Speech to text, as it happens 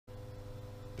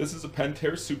This is a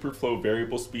Pentair SuperFlo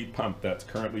variable speed pump that's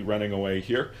currently running away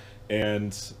here,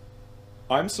 and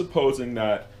I'm supposing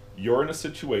that you're in a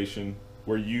situation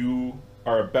where you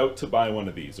are about to buy one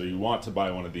of these, or you want to buy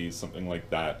one of these, something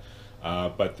like that.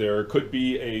 But there could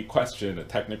be a question, a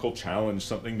technical challenge,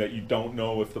 something that you don't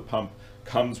know if the pump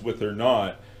comes with or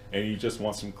not, and you just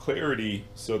want some clarity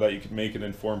so that you can make an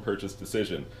informed purchase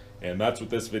decision. And that's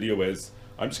what this video is.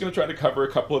 I'm just going to try to cover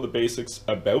a couple of the basics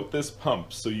about this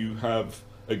pump so you have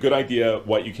a good idea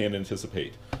what you can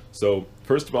anticipate. So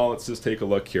first of all, let's just take a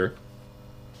look here.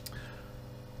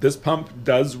 This pump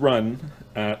does run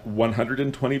at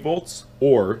 120 volts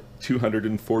or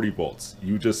 240 volts.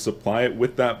 You just supply it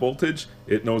with that voltage,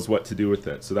 it knows what to do with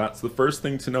it. So that's the first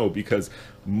thing to know, because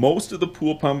most of the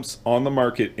pool pumps on the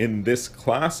market in this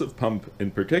class of pump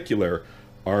in particular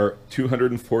are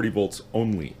 240 volts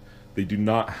only. They do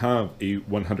not have a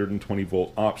 120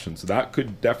 volt option. So that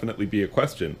could definitely be a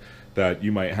question that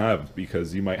you might have,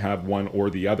 because you might have one or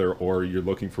the other, or you're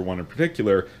looking for one in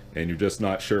particular and you're just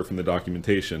not sure from the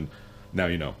documentation. Now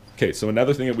you know. Okay, so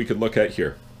another thing that we could look at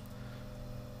here,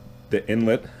 the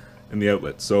inlet and the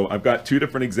outlet. So I've got two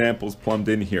different examples plumbed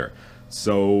in here.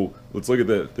 So let's look at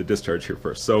the discharge here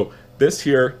first. So this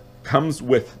here comes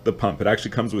with the pump. It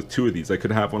actually comes with two of these. I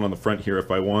could have one on the front here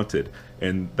if I wanted,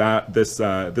 and that this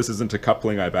isn't a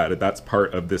coupling I've added. That's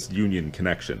part of this union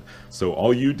connection. So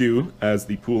all you do as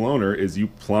the pool owner is you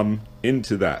plumb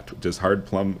into that, just hard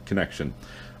plumb connection.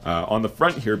 On the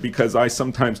front here, because I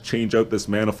sometimes change out this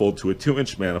manifold to a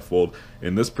 2-inch manifold,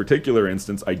 in this particular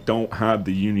instance I don't have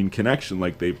the union connection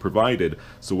like they provided.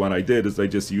 So what I did is I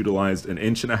just utilized an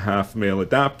 1.5-inch male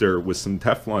adapter with some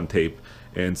Teflon tape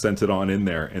and sent it on in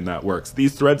there, and that works.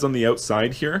 These threads on the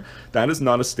outside here, that is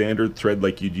not a standard thread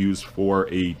like you'd use for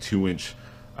a 2-inch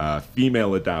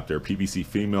female adapter. PVC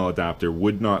female adapter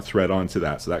would not thread onto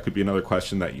that, so that could be another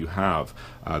question that you have.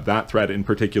 That thread in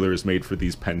particular is made for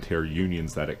these Pentair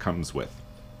unions that it comes with.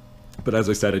 But as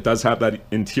I said, it does have that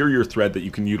interior thread that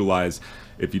you can utilize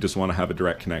if you just want to have a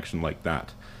direct connection like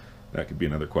that. That could be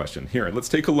another question. Here, let's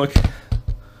take a look.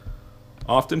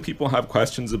 Often people have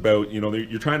questions about, you know,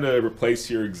 you're trying to replace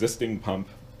your existing pump,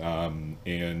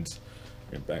 and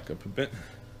back up a bit.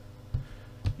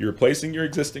 You're replacing your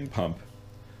existing pump,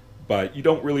 but you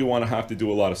don't really want to have to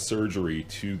do a lot of surgery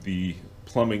to the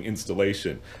plumbing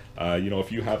installation. You know,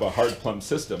 if you have a hard plumb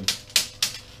system,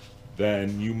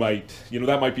 then you might, you know,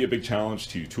 that might be a big challenge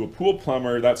to you. To a pool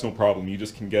plumber, that's no problem. You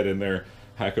just can get in there,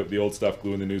 hack out the old stuff,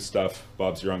 glue in the new stuff,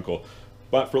 Bob's your uncle.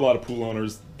 But for a lot of pool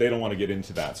owners, they don't want to get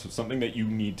into that. So something that you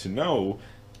need to know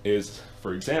is,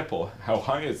 for example, how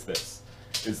high is this?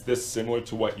 Is this similar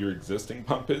to what your existing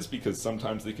pump is? Because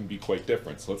sometimes they can be quite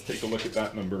different. So let's take a look at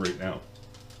that number right now.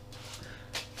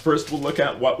 First, we'll look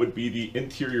at what would be the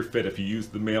interior fit if you use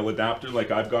the male adapter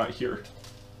like I've got here.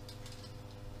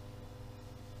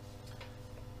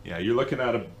 Yeah, you're looking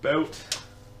at about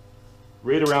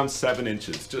right around 7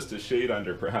 inches, just a shade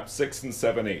under, perhaps 6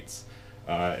 7/8.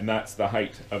 And that's the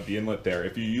height of the inlet there.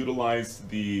 If you utilize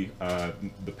the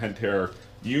Pentair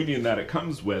union that it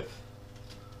comes with,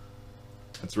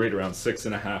 it's right around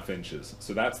 6.5 inches.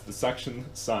 So that's the suction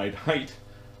side height.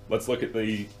 Let's look at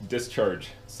the discharge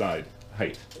side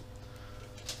height.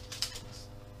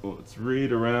 So it's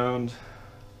right around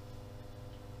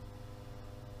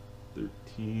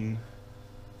 13,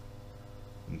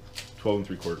 12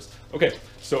 3/4. Okay,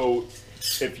 so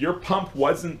if your pump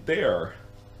wasn't there,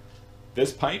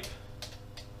 this pipe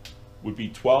would be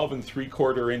 12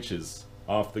 3/4 inches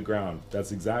off the ground.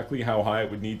 That's exactly how high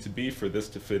it would need to be for this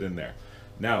to fit in there.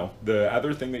 Now, the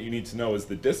other thing that you need to know is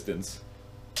the distance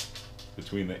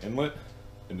between the inlet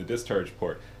and the discharge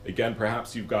port. Again,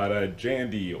 perhaps you've got a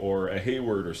Jandy or a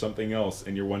Hayward or something else,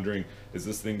 and you're wondering, is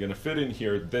this thing going to fit in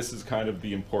here? This is kind of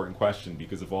the important question,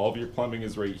 because if all of your plumbing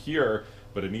is right here,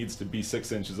 but it needs to be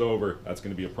 6 inches over, that's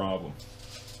going to be a problem.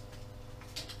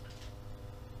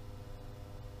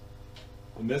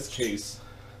 In this case,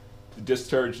 the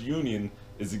discharge union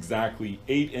is exactly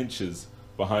 8 inches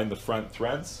behind the front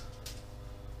threads,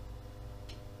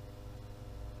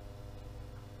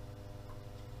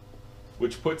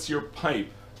 which puts your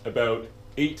pipe about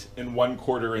 8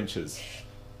 1/4 inches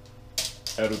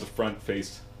out of the front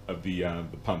face of the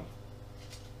pump.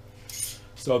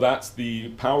 So that's the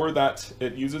power that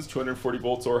it uses, 240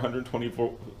 volts or 120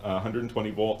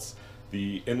 volts.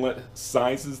 The inlet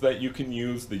sizes that you can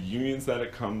use, the unions that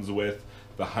it comes with,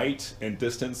 the height and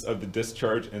distance of the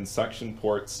discharge and suction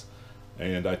ports,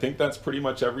 and I think that's pretty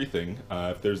much everything.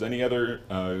 If there's any other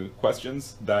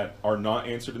questions that are not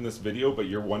answered in this video but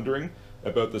you're wondering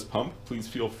about this pump, please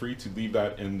feel free to leave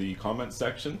that in the comment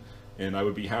section, and I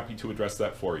would be happy to address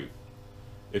that for you.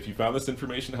 If you found this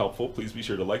information helpful, please be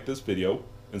sure to like this video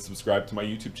and subscribe to my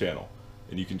YouTube channel.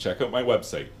 And you can check out my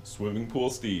website,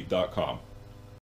 swimmingpoolsteve.com.